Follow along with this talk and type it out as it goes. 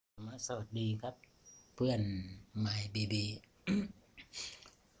สวัสดีครับเพื่อน mybb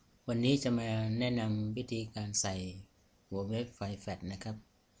วันนี้จะมาแนะนำวิธีการใส่หัวเว็บไฟล์แฟลชนะครับ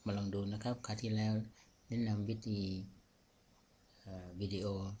มาลองดูนะครับคราวที่แล้วแนะนำวิธีวิดีโอ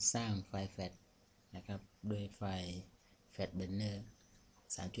สร้างไฟล์แฟลชนะครับโดยไฟล์แฟลชเบนเนอร์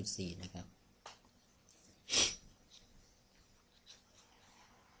 3.4 นะครับ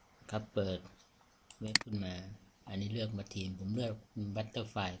ครับเปิดเว็บขึ้นมาอันนี้เลือกมาทีมผมเลือกบัตเตอร์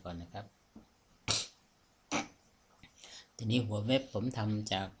ไฟล์ก่อนนะครับทีนี้หัวเว็บผมท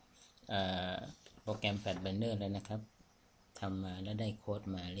ำจากโปรแกรมแฟลชเบนเนอร์แล้วนะครับทำมาแล้วได้โค้ด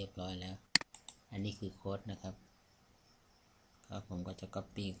มาเรียบร้อยแล้วอันนี้คือโค้ดนะครับครับผมก็จะ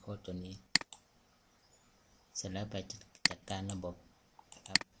copy โค้ดตัวนี้เสร็จแล้วไปจัดการระบบนะค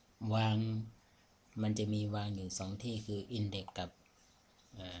รับวางมันจะมีวางอยู่2ที่คือ index กับ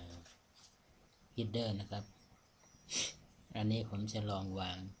header นะครับอันนี้ผมจะลองว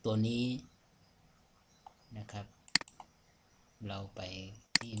างตัวนี้นะครับเราไป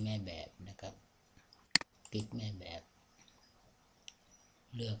ที่แม่แบบนะครับคลิกแม่แบบ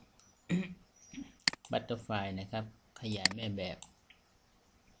เลือก Butterfly นะครับขยายแม่แบบ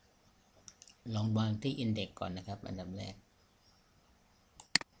ลองวางที่ index ก่อนนะครับอันดับแรก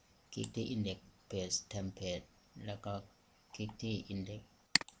คลิกที่ index page template แล้วก็คลิกที่ index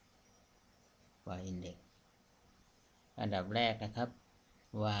file index อันดับแรกนะครับ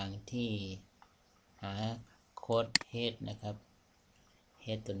วางที่หาโค้ด head นะครับ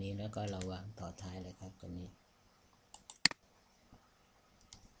head ตัวนี้แล้วก็เราวางต่อท้ายเลยครับตัวนี้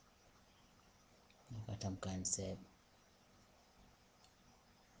แล้วก็ทำการเซฟ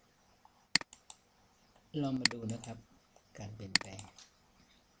ลองมาดูนะครับการเปลี่ยนแปลง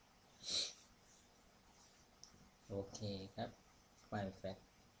โอเคครับไฟล์แฟลช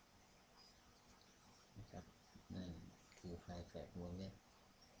นะครับนั่นคือไฟล์แฟลชหัวเว็บ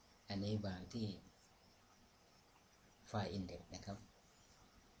อันนี้วางที่ไฟล์ index นะครับ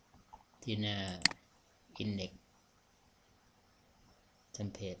ที่หน้า index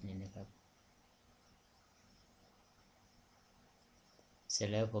template นี่นะครับเสร็จ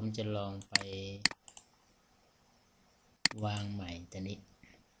แล้วผมจะลองไปวางใหม่ตัวนี้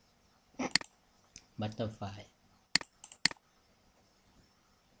Butterfly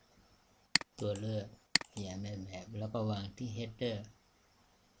ตัวเลือกขยายแม่แบบแล้วก็วางที่ header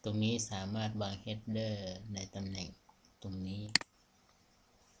ตรงนี้สามารถวาง header ในตำแหน่งตรงนี้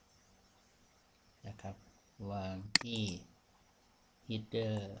นะครับวางที่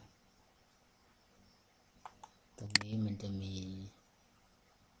header ตรงนี้มันจะมี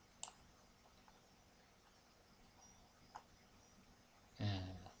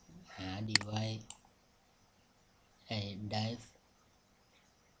หา device drive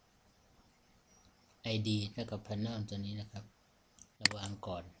ID เท่ากับ panel ตัวนี้นะครับระวาง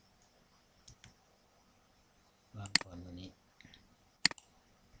ก่อนตัวนี้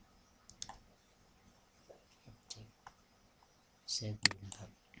เซฟดูนะครับ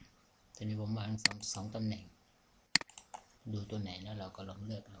ตอนนี้ผมวางสองตำแหน่งดูตัวไหนแล้วเราก็ลองเ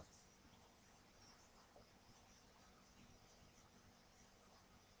ลือกเอา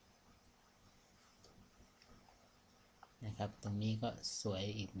นะครับตรงนี้ก็สวย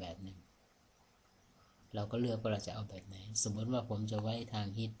อีกแบบหนึ่งเราก็เลือกว่าเราจะเอาแบบไหนสมมติว่าผมจะไว้ทาง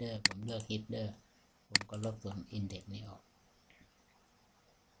header ผมเลือก header ผมก็ลบตัว index นี้ออก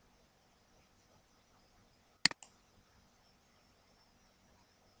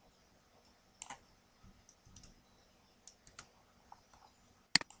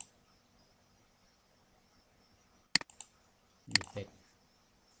defect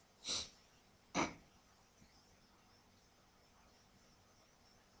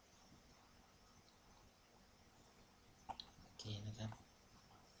โอเคนะครับ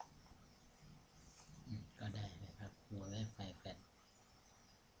ก็ได้นะครับหัวเว็บไฟล์แฟลช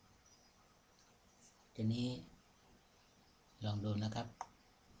ทีนี้ลองดูนะครับ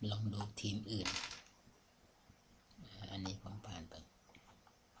ลองดูทีมอื่นอันนี้ผมผ่านไป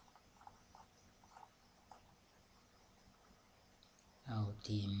เอา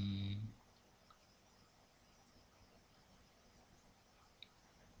ทีม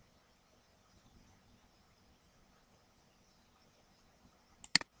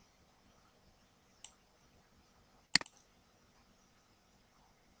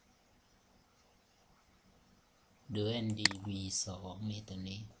ดู NDV2 นี่ตัว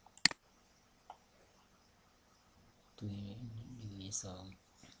นี้ตัว NDV2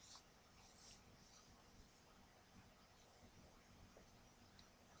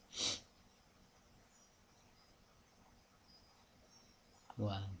 ว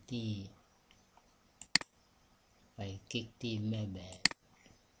างที่ไปคลิกที่แม่แบบ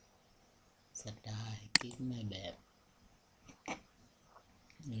คลิกแม่แบบ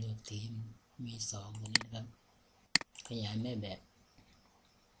เลือกทีมV2ตัวนี้นะครับขยายแม่แบบ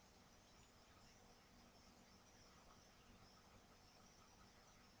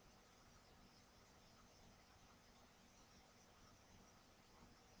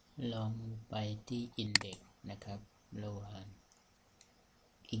ลองไปที่ Index นะครับระหว่าง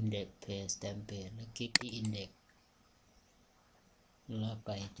Index Page Template แล้วคลิกที่ Index แล้วไป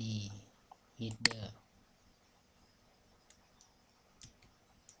ที่ Header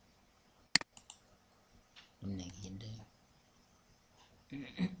ตำแหน่ง Header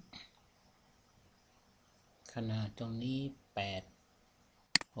ขนาดตรงนี้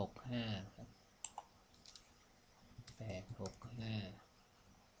865ครับ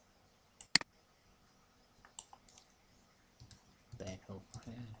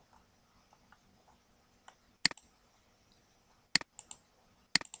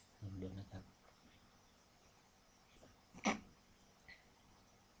865ลองดูนะครับ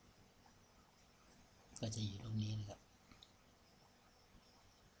ก็จะอยู่ตรงนี้นะครับ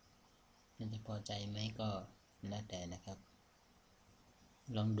มันจะพอใจไหมก็แล้วแต่นะครับ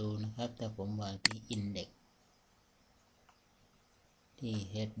ลองดูนะครับแต่ผมวางที่ Index ที่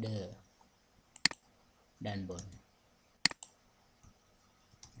Header ด้านบน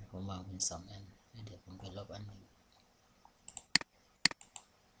ผมวางเป็น2 อันแล้วเดี๋ยวผมไปลบอันหนึ่ง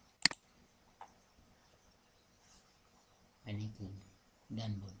อันนี้คือด้า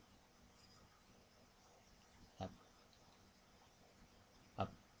นบนครับปรับ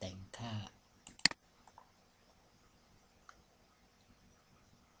แต่งค่า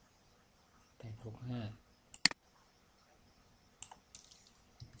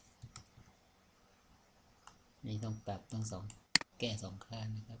865นี่ต้องปรับทั้งแก้2ค่า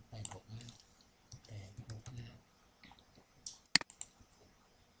นะครับ865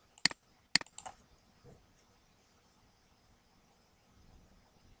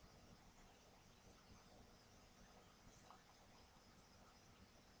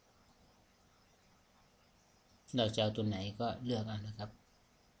เราจะเอาตัวไหนก็เลือกเอานะครับ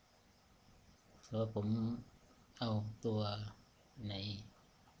เพราะผมเอาตัวใน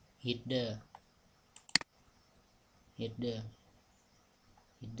header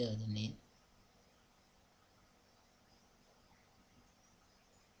ตัวนี้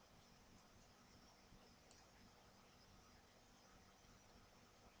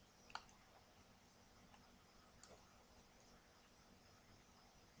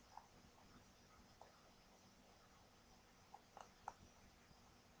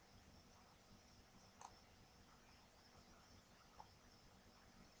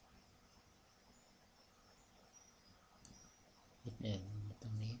ตร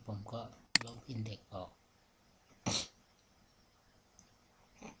งนี้ผมก็ลบ index ออก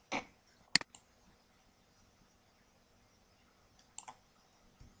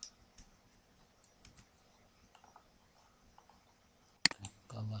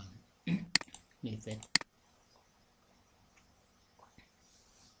ก็วาง refresh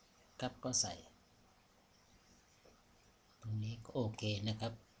ครับก็ใส่ตรงนี้ก็โอเคนะครั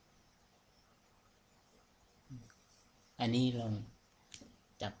บอันนี้ลอง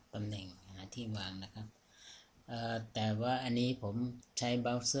จับตำแหน่งหาที่วางนะครับแต่ว่าอันนี้ผมใช้เบ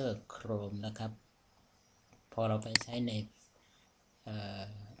ราว์เซอร์ Chrome นะครับพอเราไปใช้ใน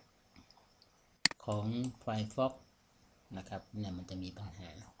ของ Firefox นะครับเนี่ยมันจะมีปัญหา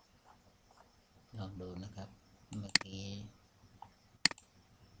ลองดูนะครับเมื่อกี้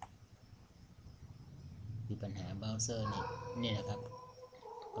มีปัญหาเบราว์เซอร์นี่นะครับ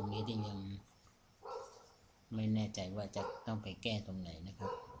ตรงนี้ที่ยังไม่แน่ใจว่าจะต้องไปแก้ตรงไหนนะครั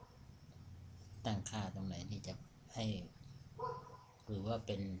บตั้งค่าตรงไหนที่จะให้หรือว่าเ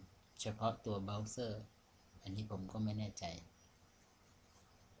ป็นเฉพาะตัวเบราว์เซอร์อันนี้ผมก็ไม่แน่ใจ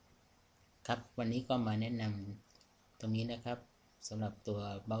ครับวันนี้ก็มาแนะนำตรงนี้นะครับสำหรับตัว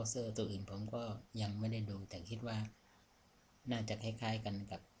เบราว์เซอร์ตัวอื่นผมก็ยังไม่ได้ดูแต่คิดว่าน่าจะคล้ายๆกัน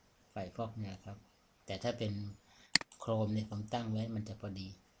กับ Firefox นะครับแต่ถ้าเป็น Chrome เนี่ยผมตั้งไว้มันจะพอดี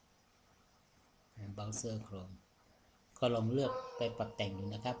เบราว์เซอร์ Chrome ก็ลองเลือกไปปรับแต่งดู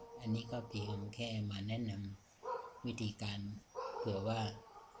นะครับอันนี้ก็เพียงแค่มาแนะนำวิธีการเผื่อว่า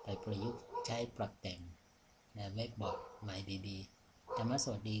ไปประยุกต์ใช้ปรับแต่งในเว็บบอร์ด mybb ธรรมะส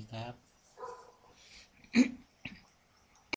วัสดีครับ